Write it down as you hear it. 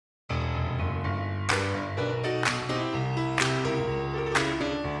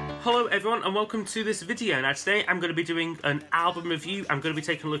Hello everyone and welcome to this video. Now today I'm going to be doing an album review. I'm going to be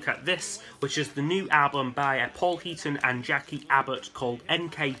taking a look at this, which is the new album by Paul Heaton and Jacqui Abbott called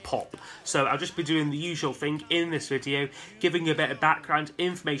NK Pop. So I'll just be doing the usual thing in this video, giving you a bit of background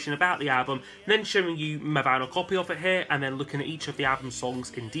information about the album, then showing you my vinyl copy of it here, and then looking at each of the album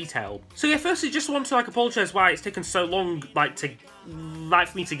songs in detail. So yeah, firstly just want to apologise why it's taken so long for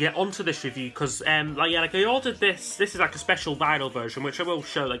me to get onto this review, because I ordered this is like a special vinyl version, which I will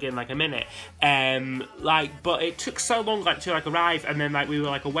show in a minute, but it took so long to arrive, and then we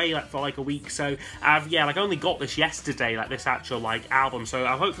were away for a week, so I've I only got this yesterday, this actual album, so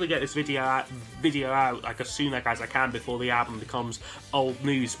I'll hopefully get this video out as soon as I can before the album becomes old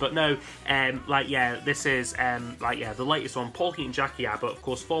news. But no, this is the latest one. Paul Heaton and Jacqui Abbott, of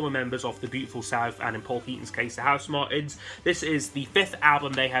course, former members of the Beautiful South, and in Paul Heaton's case the House Martins. This is the 5th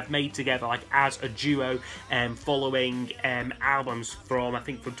album they have made together as a duo, following albums from, I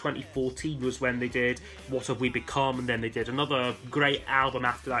think from 2014 was when they did What Have We Become, and then they did another great album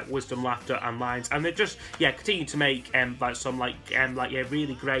after that, Wisdom, Laughter and Lines, and they've just continued to make some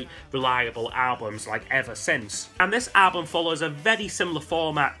really great reliable albums ever since. And this album follows a very similar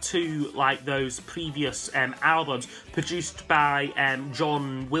format to those previous albums, produced by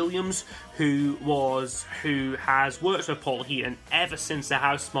John Williams, who has worked with Paul Heaton ever since the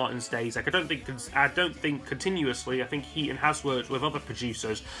House Martins days. I don't think continuously. I think Heaton has worked with other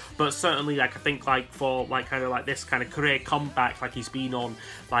producers, but certainly I think for this kind of career comeback he's been on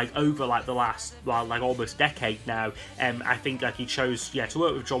over the last almost decade now. I think he chose to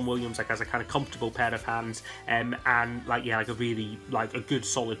work with John Williams as a kind of comfortable pair of hands, and a really a good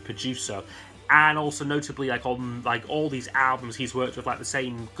solid producer. And also notably, on all these albums, he's worked with the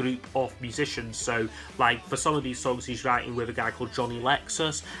same group of musicians. So for some of these songs, he's writing with a guy called Johnny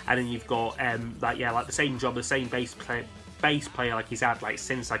Lexus, and then you've got the same drum, the same bass player he's had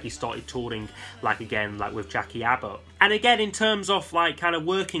since he started touring again with Jacqui Abbott. And again, in terms of kind of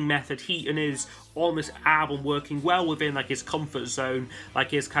working method, Heaton is on this album working well within his comfort zone.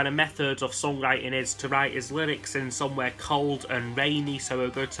 His kind of method of songwriting is to write his lyrics in somewhere cold and rainy, so he'll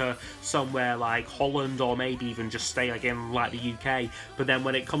go to somewhere like Holland, or maybe even just stay in the UK. But then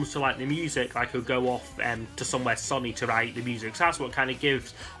when it comes to the music, he'll go off to somewhere sunny to write the music. So that's what kind of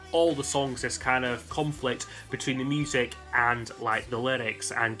gives all the songs this kind of conflict between the music and the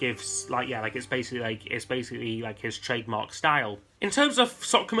lyrics, and gives it's basically his trademark style. In terms of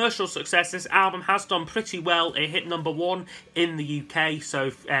sort of commercial success, this album has done pretty well. It hit #1 in the UK, so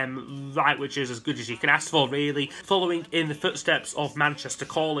which is as good as you can ask for, really. Following in the footsteps of Manchester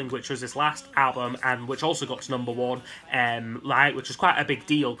Calling, which was his last album, and which also got to #1, which was quite a big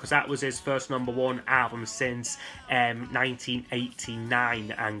deal because that was his first #1 album since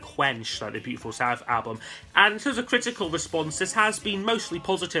 1989, and Quench, the Beautiful South album. And in terms of critical response, this has been mostly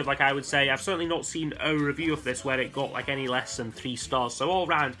positive, I would say. I've certainly not seen a review of this where it got any less than 3 stars, so all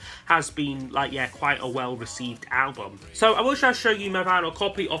round has been quite a well received album. So I will just show you my vinyl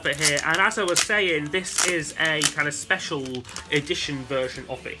copy of it here, and as I was saying, this is a kind of special edition version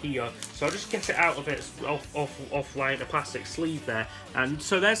of it here. So I'll just get it out of it off the plastic sleeve there, and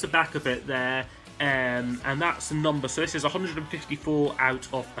so there's the back of it there. And that's the number, so this is 154 out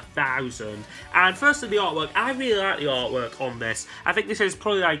of 1,000. And firstly, the artwork. I really like the artwork on this. I think this is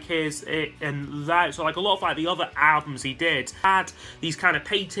probably so a lot of the other albums he did had these kind of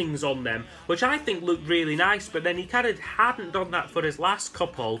paintings on them, which I think looked really nice, but then he kind of hadn't done that for his last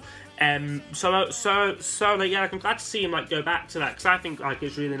couple. I'm glad to see him go back to that, because I think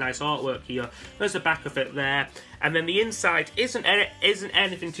it's really nice artwork here. There's the back of it there, and then the inside isn't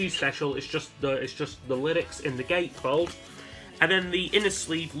anything too special. It's just the lyrics in the gatefold, and then the inner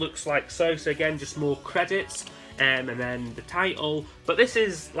sleeve looks so. So again, just more credits, and then the title. But this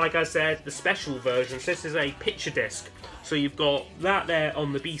is, like I said, the special version. So this is a picture disc. So you've got that there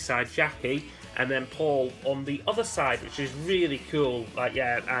on the B side, Jacqui, and then Paul on the other side, which is really cool.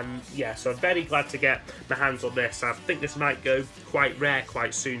 So I'm very glad to get my hands on this. I think this might go quite rare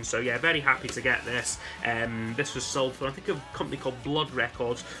quite soon, so yeah, very happy to get this. This was sold for, I think, a company called Blood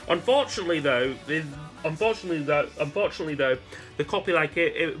Records. Unfortunately though, the copy,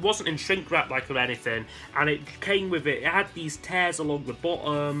 it wasn't in shrink wrap or anything, and it came with it had these tears along the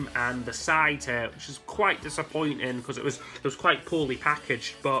bottom and the side here, which is quite disappointing because it was quite poorly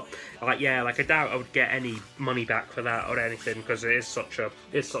packaged. But I doubt I would get any money back for that or anything, because it is such a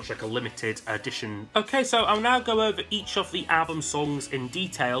limited edition. Okay, so I'll now go over each of the album songs in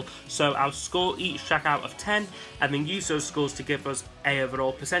detail. So I'll score each track out of 10, and then use those scores to give us a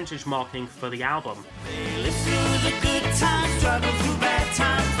overall percentage marking for the album.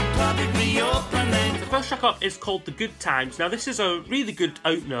 So first track up is called The Good Times. Now this is a really good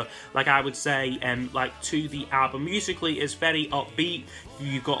opener, like I would say, like to the album. Musically it's very upbeat,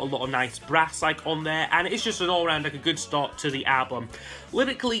 you've got a lot of nice brass like on there, and it's just an all-round like a good start to the album.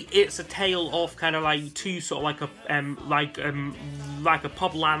 Lyrically it's a tale of kind of like two sort of like a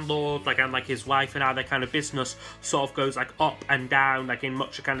pub landlord and like his wife, and how their kind of business sort of goes like up and down, like in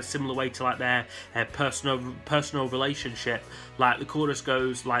much a kind of similar way to like their personal relationship. Like the chorus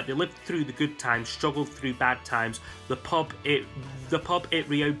goes like, they lived through the good times, struggled through bad times. The pub it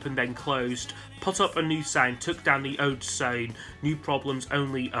reopened then closed. Put up a new sign, took down the old sign. New problems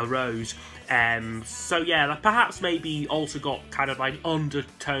only arose. So yeah, like perhaps maybe also got kind of like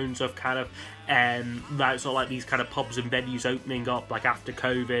undertones of kind of like sort of like these kind of pubs and venues opening up like after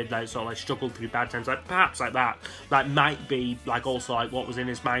COVID, like sort of like struggled through bad times, like perhaps like that, like might be like also like what was in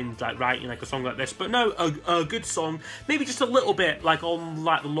his mind like writing like a song like this. But no, a good song, maybe just a little bit like on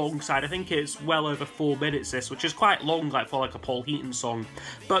like the long side. I think it's well over 4 minutes this, which is quite long like for like a Paul Heaton song.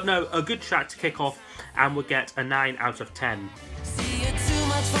 But no, a good track to kick off, and we'll get a 9 out of 10.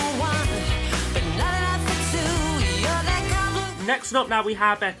 Next up now we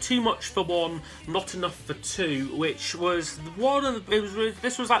have Too Much for One, Not Enough for Two, which was one of the,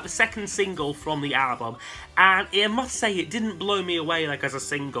 this was like the second single from the album, and I must say it didn't blow me away like as a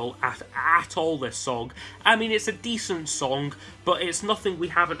single at all, this song. I mean, it's a decent song, but it's nothing we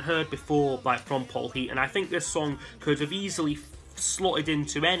haven't heard before like from Paul Heaton. I think this song could have easily slotted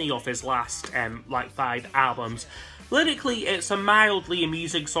into any of his last like 5 albums. Lyrically, it's a mildly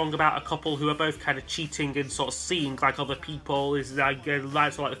amusing song about a couple who are both kind of cheating and sort of seeing like other people. Is like, so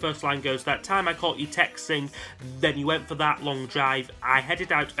like the first line goes, "That time I caught you texting, then you went for that long drive. I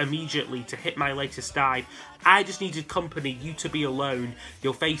headed out immediately to hit my latest dive. I just needed company, you to be alone.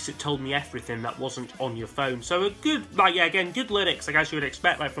 Your face, it told me everything that wasn't on your phone." So a good, like, yeah, again, good lyrics, like as you would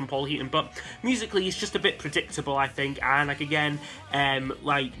expect, like from Paul Heaton, but musically it's just a bit predictable, I think, and like again,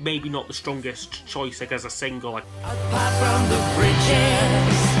 like maybe not the strongest choice like as a single. Like, apart from the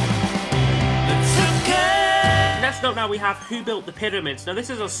bridges that took us. Next up now we have Who Built the Pyramids. Now this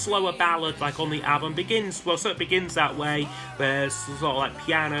is a slower ballad like on the album. Begins, well, so it begins that way. There's sort of like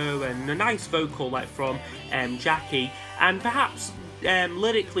piano and a nice vocal like from Jacqui, and perhaps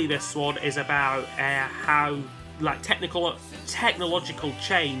lyrically this one is about how like technological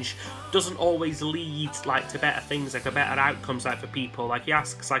change doesn't always lead like to better things, like a better outcomes like for people. Like he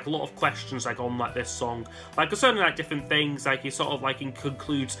asks like a lot of questions like on like this song, like concerning like different things. Like he sort of like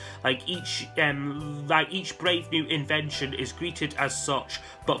concludes like each brave new invention is greeted as such,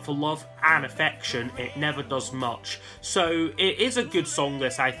 but for love and affection it never does much. So it is a good song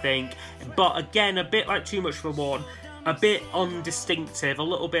this, I think, but again a bit like Too Much for One, a bit undistinctive, a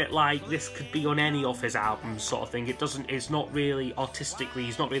little bit like this could be on any of his albums sort of thing. It's not really artistically,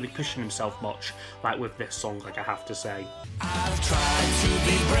 he's not really pushing himself much like with this song, like I have to say. I've tried to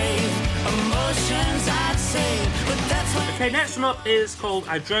be brave, emotions I'd say, but that's what... Okay, next one up is called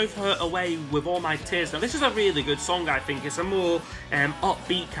I Drove Her Away With All My Tears. Now this is a really good song, I think. It's a more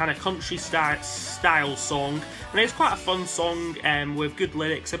upbeat kind of country style song, and it's quite a fun song with good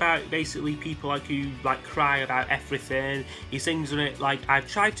lyrics about basically people like who like cry about everything. He sings in it like, I've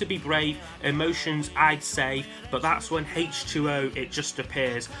tried to be brave, emotions I'd save, but that's when H2O it just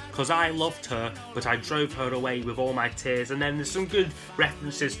appears, cause I loved her, but I drove her away with all my tears. And then there's some good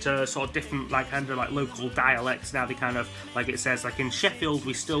references to sort of different like kind of like local dialects. Now they kind of like, it says like in Sheffield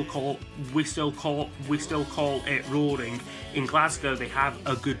we still call it roaring. In Glasgow they have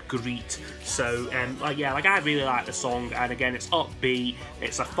a good greet. So like yeah, like I really like the song, and again it's upbeat,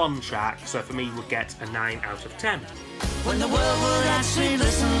 it's a fun track, so for me we'll get a 9 out of 10. When the world would actually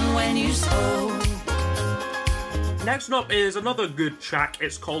listen when you spoke. Next up is another good track.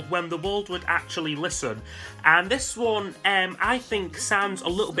 It's called When the World Would Actually Listen, and this one I think sounds a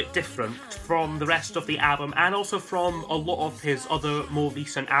little bit different from the rest of the album, and also from a lot of his other more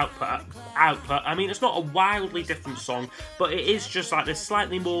recent output. I mean, it's not a wildly different song, but it is just like there's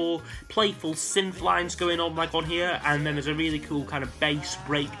slightly more playful synth lines going on like on here, and then there's a really cool kind of bass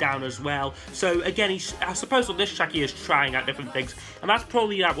breakdown as well. So again, I suppose on this track he is trying out different things, and that's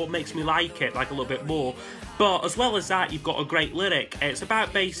probably like what makes me like it like a little bit more. But as well as that, you've got a great lyric. It's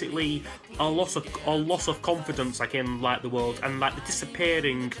about basically a loss of confidence, like in like the world, and like the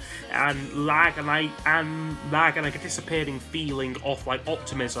disappearing and lag and a disappearing feeling of like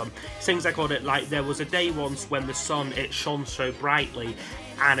optimism. Things like on it like, there was a day once when the sun it shone so brightly,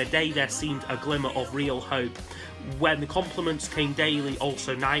 and a day there seemed a glimmer of real hope. When the compliments came daily,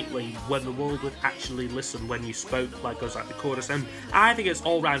 also nightly, when the world would actually listen when you spoke, like goes like the chorus. And I think it's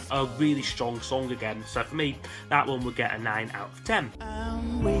all round a really strong song again, so for me that one would get a 9 out of 10.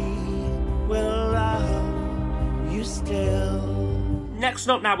 And we will Next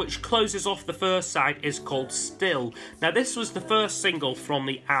up now, which closes off the first side, is called Still. Now this was the first single from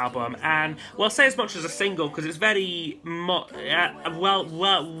the album, and well, I'll say as much as a single because it's very much well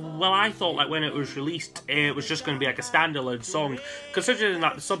I thought like when it was released it was just going to be like a standalone song, considering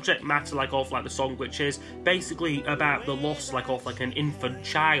like the subject matter like of like the song, which is basically about the loss like of like an infant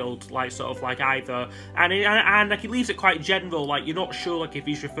child, like sort of like either and like he leaves it quite general, like you're not sure like if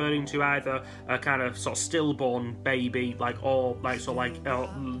he's referring to either a kind of sort of stillborn baby like or like sort of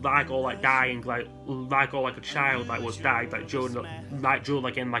like or like dying like or like a child like was died like during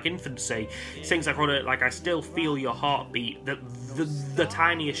like in like infancy. Things like on it like I still feel your heartbeat, the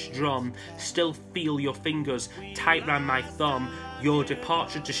tiniest drum, still feel your fingers tight round my thumb. Your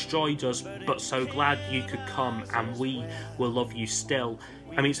departure destroyed us, but so glad you could come, and we will love you still.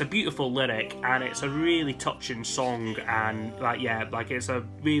 I mean, it's a beautiful lyric, and it's a really touching song, and like yeah, like it's a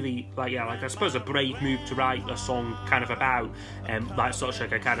really like yeah, like I suppose a brave move to write a song kind of about like such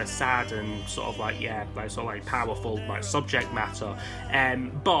like a kind of sad and sort of like yeah, like sort of like powerful like subject matter.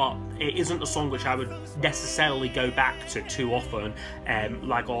 But it isn't a song which I would necessarily go back to too often,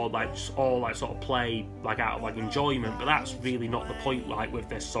 like or sort of play like out of like enjoyment. But that's really not the point. Like with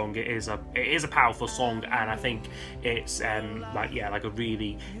this song, it is a powerful song, and I think it's like yeah, like a really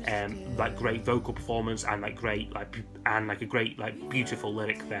like great vocal performance and like great like a great like beautiful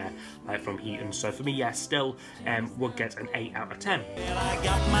lyric there like from Heaton. So for me, yeah, Still would get an 8 out of 10. Well, I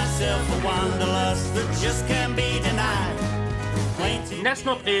got myself a wanderlust that just can't be denied. Next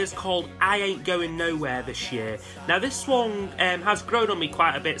up is called I Ain't Going Nowhere this year. Now this song has grown on me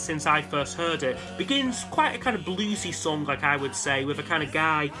quite a bit since I first heard it. Begins quite a kind of bluesy song, like I would say, with a kind of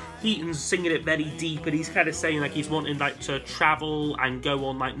guy, Heaton's singing it very deep, and he's kind of saying like he's wanting like to travel and go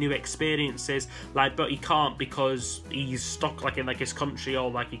on like new experiences, like but he can't because he's stuck like in like his country,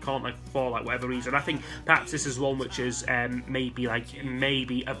 or like he can't like for like whatever reason. I think perhaps this is one which is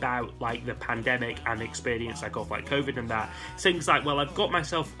maybe about like the pandemic and the experience like of like COVID and that. Things like, well, I've got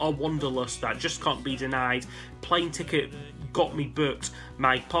myself a wanderlust that just can't be denied. Plane ticket got me booked.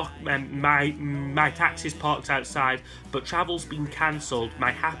 My taxi's parked outside, but travel's been cancelled.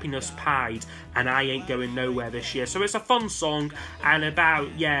 My happiness pied, and I ain't going nowhere this year. So it's a fun song, and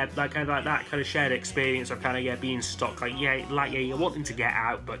about yeah, like kind of like that kind of shared experience of kind of yeah being stuck, like yeah, you're wanting to get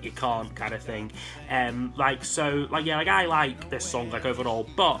out but you can't kind of thing. Like so, like yeah, like I like this song like overall,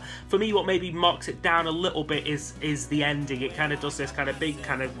 but for me, what maybe marks it down a little bit is the ending. It kind of does this kind of big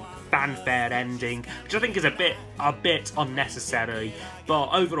kind of fanfare ending, which I think is a bit unnecessary, but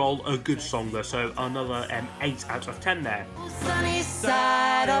overall a good song though. So another 8 out of 10 there. Sunny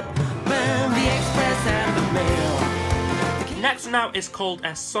side up, burn the express and the mail. Next now is called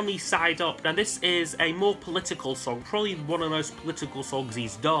Sunny Side Up. Now this is a more political song, probably one of the most political songs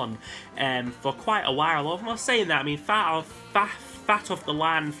he's done for quite a while. I'm not saying that, I mean Fat Off the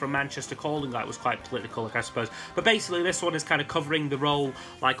Land from Manchester Calling like was quite political, like I suppose. But basically this one is kind of covering the role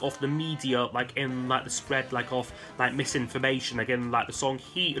like of the media like in like the spread like of like misinformation. Again, like the song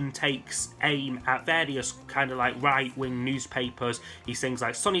Heaton takes aim at various kind of like right-wing newspapers. He sings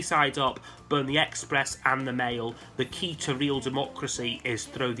like Sunny Side Up, burn the Express and the Mail. The key to real democracy is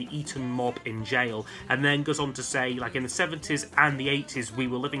throw the Eton mob in jail. And then goes on to say like in the 70s and the 80s we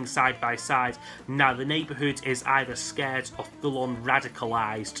were living side by side. Now the neighbourhood is either scared or full-on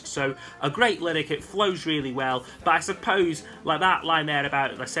radicalised. So a great lyric, it flows really well, but I suppose like that line there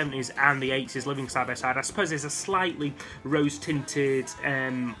about the 70s and the 80s living side by side, I suppose there's a slightly rose-tinted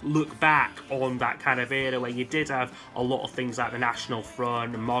look back on that kind of era where you did have a lot of things like the National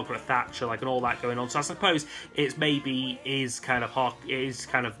Front and Margaret Thatcher like and all that going on. So I suppose it's maybe kind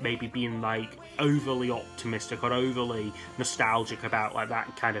of maybe being like overly optimistic or overly nostalgic about like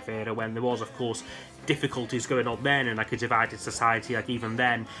that kind of era when there was of course difficulties going on then and like a divided society like even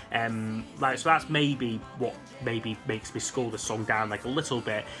then, like so that's maybe what maybe makes me score the song down like a little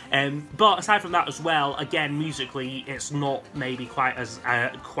bit, but aside from that as well, again musically it's not maybe quite as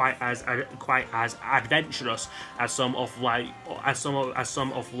adventurous as some of like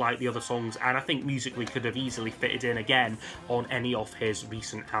the other songs, and I think musically could have easily fitted in again on any of his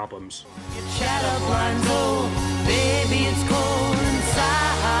recent albums.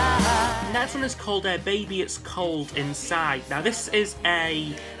 Next one is called Baby It's Cold Inside. Now this is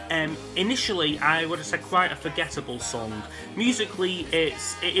a initially I would have said quite a forgettable song. Musically, it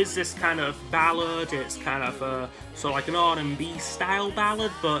is this kind of ballad. It's kind of a sort of like an R&B style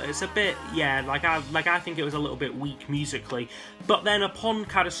ballad, but it's a bit, yeah, I think it was a little bit weak musically. But then upon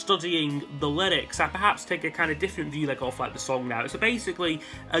kind of studying the lyrics, I perhaps take a kind of different view off like the song now. It's basically,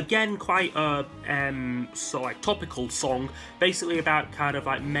 again, quite a sort of like topical song, basically about kind of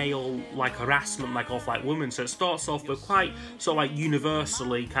like male like harassment of like women. So it starts off with quite sort of like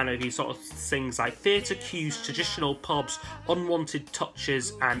universally kind of, he sort of sings like theatre cues, traditional pubs, unwanted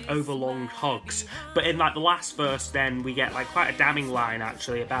touches and overlonged hugs. But in like the last verse then we get like quite a damning line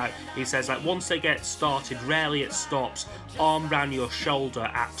actually about, he says like, once they get started rarely it stops, arm round your shoulder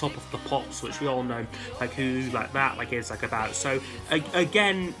at top of the pops, which we all know like who like that like is like about. So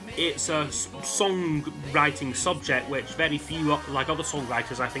again, it's a songwriting subject which very few like other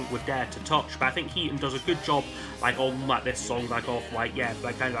songwriters I think would dare to touch, but I think Heaton does a good job like on like this song, like of like, yeah,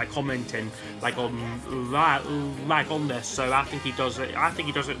 like kind of like commenting like on this. So I think he does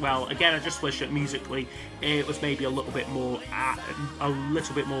it well. Again, I just wish that musically it was maybe a little bit more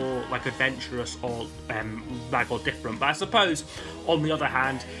like adventurous or or different. But I suppose on the other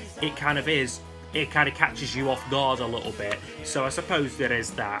hand, it kind of catches you off guard a little bit. So I suppose there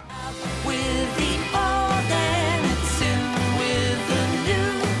is that. With the old and soon with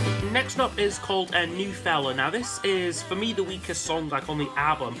the new. Next up is called New Fella. Now this is for me the weakest song like on the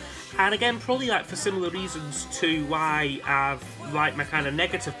album, and again probably like for similar reasons to why I've like my kind of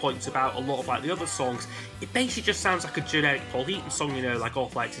negative points about a lot of like the other songs. It basically just sounds like a generic Paul Heaton song, you know, like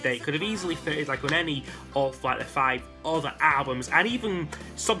off like Today. It could have easily fitted like on any of like the 5 other albums, and even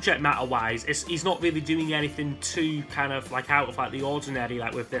subject matter wise, he's not really doing anything too kind of like out of like the ordinary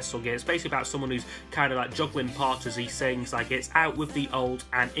like with this song. It's basically about someone who's kind of like juggling parts, as he sings like, it's out with the old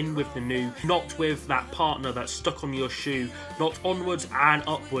and in with the new, not with that partner that's stuck on your shoe, not onwards and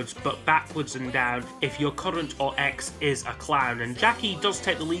upwards but backwards and down, if your current or ex is a clown. And Jacqui does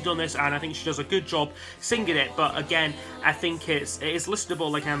take the lead on this, and I think she does a good job singing it, but again I think it is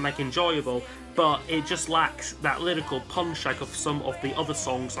listenable like and like enjoyable, but it just lacks that lyrical punch like of some of the other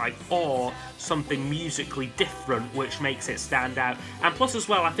songs, like, or something musically different which makes it stand out. And plus as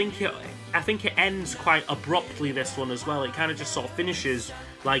well, I think it ends quite abruptly, this one as well. It kind of just sort of finishes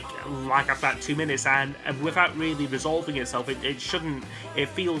like after about 2 minutes, and without really resolving itself. It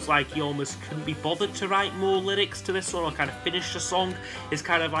feels like you almost couldn't be bothered to write more lyrics to this one or kind of finish the song. It's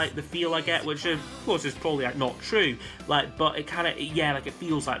kind of like the feel I get, which of course is probably like not true, like, but it kind of, yeah, like it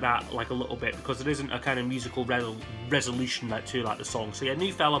feels like that like a little bit, because there isn't a kind of musical resolution like to like the song. So yeah,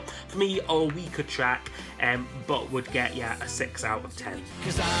 New Fella for me a weaker track, but would get, yeah, a 6 out of 10.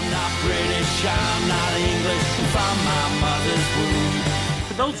 'Cause I'm not British, I'm not English, from my mother's womb.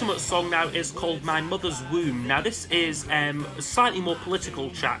 The penultimate song now is called My Mother's Womb. Now this is a slightly more political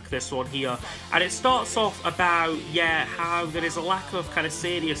track, this one here, and it starts off about, yeah, how there is a lack of kind of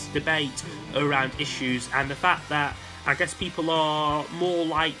serious debate around issues, and the fact that I guess people are more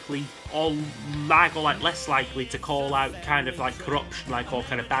likely or less likely to call out kind of like corruption, like, or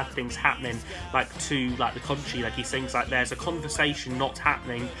kind of bad things happening like to like the country. Like he sings like, there's a conversation not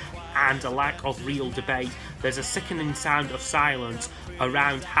happening and a lack of real debate. There's a sickening sound of silence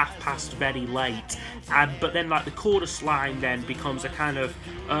around 1/2 very late. But then like the chorus line then becomes a kind of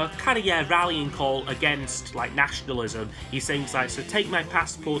rallying call against like nationalism. He sings like, so take my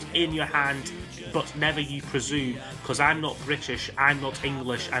passport in your hand, but never you presume, because I'm not British, I'm not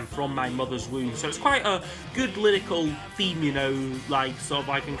English, I'm from my mother's womb. So it's quite a good lyrical theme, you know, like sort of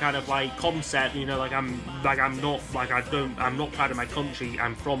like in kind of like concept, you know, like I'm not proud of my country,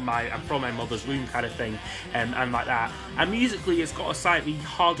 I'm from my mother's womb kind of thing, and like that. And musically it's got a slightly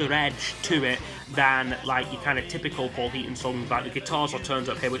harder edge to it than like your kind of typical Paul Heaton songs. Like the guitars are turned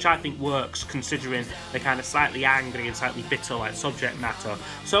up here, which I think works considering the kind of slightly angry and slightly bitter like subject matter.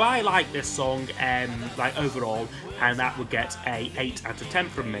 So I like this song like overall, and that would get a 8 out of 10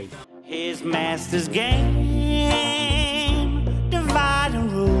 from me. His master's game, divide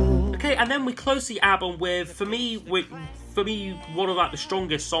and rule. Okay, and then we close the album with, for me, one of like the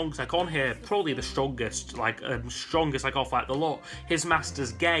strongest songs like on here, probably the strongest like off like the lot, His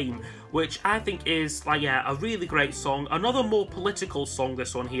Master's Game, which I think is like, yeah, a really great song. Another more political song,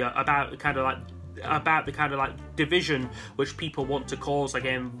 this one here, about the kind of like division which people want to cause,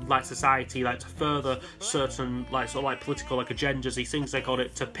 again, like society, like to further certain like sort of like political like agendas. He thinks they got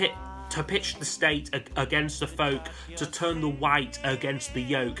it to pitch the state against the folk, to turn the white against the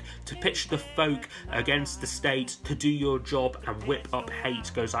yoke, to pitch the folk against the state, to do your job and whip up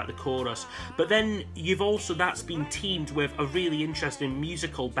hate, goes like the chorus. But then you've also, that's been teamed with a really interesting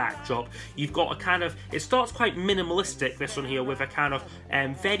musical backdrop. You've got a kind of, it starts quite minimalistic, this one here, with a kind of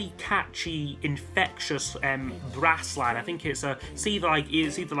very catchy, infectious brass line. I think it's either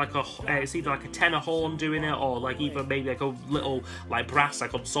like a tenor horn doing it, or like either maybe like a little like brass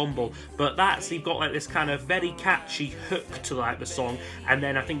like ensemble. But you've got like this kind of very catchy hook to like the song, and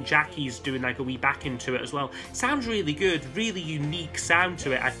then I think Jacqui's doing like a wee back into it as well. Sounds really good, really unique sound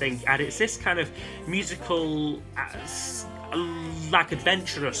to it, I think, and it's this kind of musical like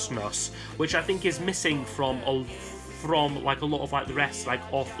adventurousness which I think is missing from like a lot of like the rest like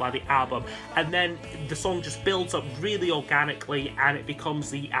of like the album. And then the song just builds up really organically and it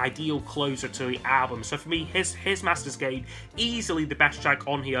becomes the ideal closer to the album. So for me, his Master's Game, easily the best track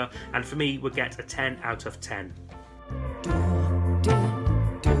on here, and for me would get a 10 out of 10.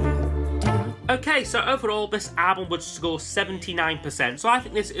 Okay, so overall this album would score 79%, so I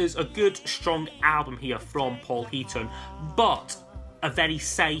think this is a good strong album here from Paul Heaton, but a very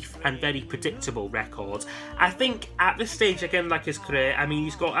safe and very predictable record. I think at this stage again, like his career, I mean,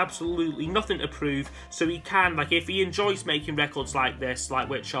 he's got absolutely nothing to prove, so he can, like, if he enjoys making records like this, like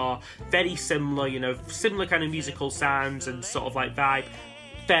which are very similar, you know, similar kind of musical sounds and sort of like vibe,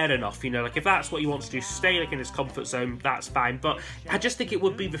 fair enough, you know, like if that's what he wants to do, stay like in his comfort zone, that's fine. But I just think it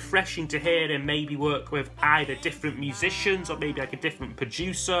would be refreshing to hear him maybe work with either different musicians or maybe like a different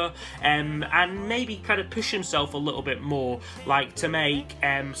producer, and maybe kind of push himself a little bit more, like to make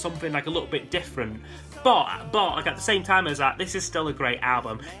something like a little bit different. But like at the same time as that, this is still a great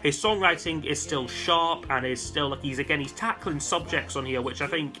album. His songwriting is still sharp and is still like he's tackling subjects on here which I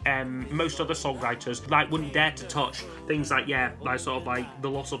think most other songwriters like wouldn't dare to touch. Things like like sort of like the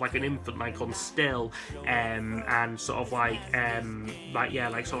loss of like an infant like on Still, and sort of like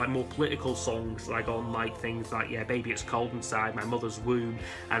sort of like more political songs like on like things like Baby It's Cold Inside, My Mother's Womb,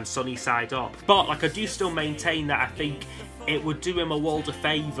 and Sunny Side Up. But like I do still maintain that I think it would do him a world of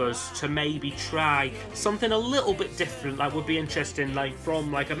favours to maybe try something a little bit different. Like would be interesting, like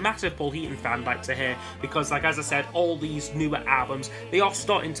from like a massive Paul Heaton fan, like to hear, because like as I said, all these newer albums, they are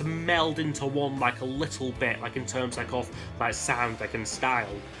starting to meld into one like a little bit, like in terms like of like sound like and style.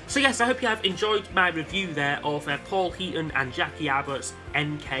 So yes, I hope you have enjoyed my review there of Paul Heaton and Jacqui Abbott's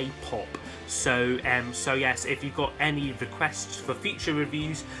NK Pop. So yes, if you've got any requests for future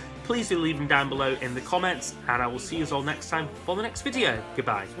reviews, please do leave them down below in the comments, and I will see you all next time for the next video.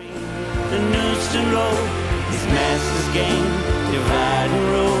 Goodbye. The news to roll, his Master's Game, divide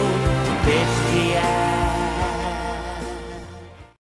and roll.